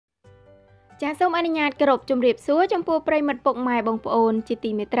ចាសូមអនុញ្ញាតគោរពជំរាបសួរចំពោះប្រិយមិត្តពុកម៉ែបងប្អូនជា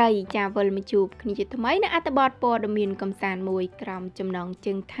ទីមេត្រីចាវិលមកជួបគ្នាជាថ្មីនៅអត្ថបទព័ត៌មានកំសាន្តមួយក្រោមចំណង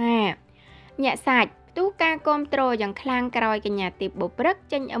ជើងថាញាក់សាច់ផ្ទុះការគ្រប់គ្រងយ៉ាងខ្លាំងក្រោយកញ្ញាទេពបុព្រឹក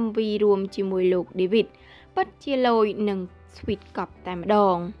ចេញ MV រួមជាមួយលោក David ពិតជាលយនិង Sweet កប់តែម្ដ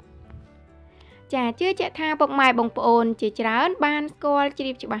ងចាជឿជាក់ថាពុកម៉ែបងប្អូនជាច្រើនបានស្គាល់ជ្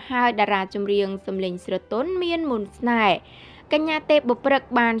រាបច្បាស់ហើយតារាចម្រៀងសំឡេងស្រទន់មានមុនស្នេហ៍កញ្ញាទេពបុព្រឹក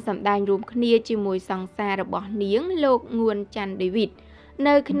បានសម្ដែងរួមគ្នាជាមួយសង្សាររបស់នាងលោកងួនច័ន្ទ David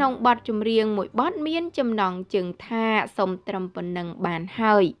នៅក្នុងបទចម្រៀងមួយបទមានចំណងជើងថាសុំត្រឹមប៉ុណ្ណឹងបាន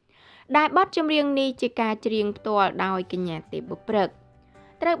ហើយដែលបទចម្រៀងនេះជាការច្រៀងផ្ទាល់ដោយកញ្ញាទេពបុព្រឹក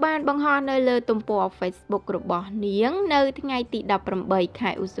ត្រូវបានបង្ហោះនៅលើទំព័រ Facebook របស់នាងនៅថ្ងៃទី18ខែ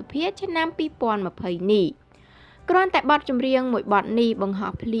ឧសភាឆ្នាំ2020នេះគ្រាន់តែបទចម្រៀងមួយបទនេះបង្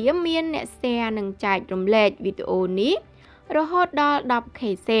ហោះភ្លាមមានអ្នក share និងចែករំលែកវីដេអូនេះរហូតដល់ 10k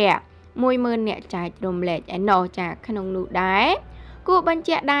share 10000 អ្នកចែករំលែកឯណោះចាក្នុងនោះដែរគួរបញ្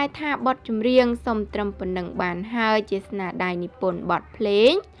ជាក់ដែរថាបទចម្រៀងសុំត្រឹមប៉ុណ្ណឹងបានហើយជាស្នាដៃនិពន្ធបទភ្លេ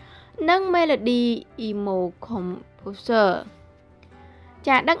ងនិង Melody Emo Composer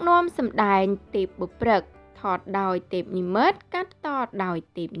ចាដឹកនាំសម្ដែងទេពបុព្រឹកថតដោយទេពនិមិត្តកាត់តដោយ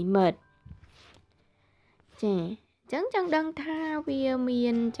ទេពនិមិត្តចាអញ្ចឹងចង់ដឹងថាវាមា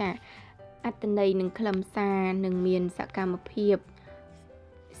នចាអត្ថន័យនិងខ្លឹមសារនិងមានសកម្មភាព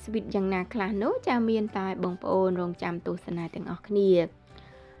ស្វីតយ៉ាងណាខ្លះនោះចាមានតែបងប្អូនរងចាំទស្សនាទាំងអស់គ្នា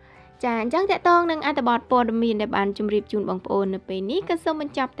ចាអញ្ចឹងតកតងនឹងអត្ថបទព័ត៌មានដែលបានជម្រាបជូនបងប្អូននៅពេលនេះក៏សូមប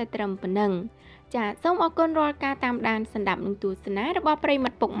ញ្ចប់តែត្រឹមប៉ុណ្ណឹងចាសូមអរគុណរាល់ការតាមដានស្ដាប់និងទស្សនារបស់ប្រិយមិ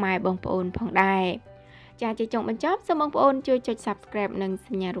ត្តពុកម៉ែបងប្អូនផងដែរចាជាចុងបញ្ចប់សូមបងប្អូនជួយចុច Subscribe និងស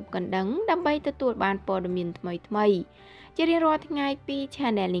ញ្ញារូបកណ្ដឹងដើម្បីទទួលបានព័ត៌មានថ្មីៗជារៀងរាល់ថ្ងៃពី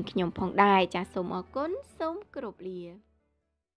Channel នេះខ្ញុំផងដែរចាសូមអរគុណសូមគោរពលា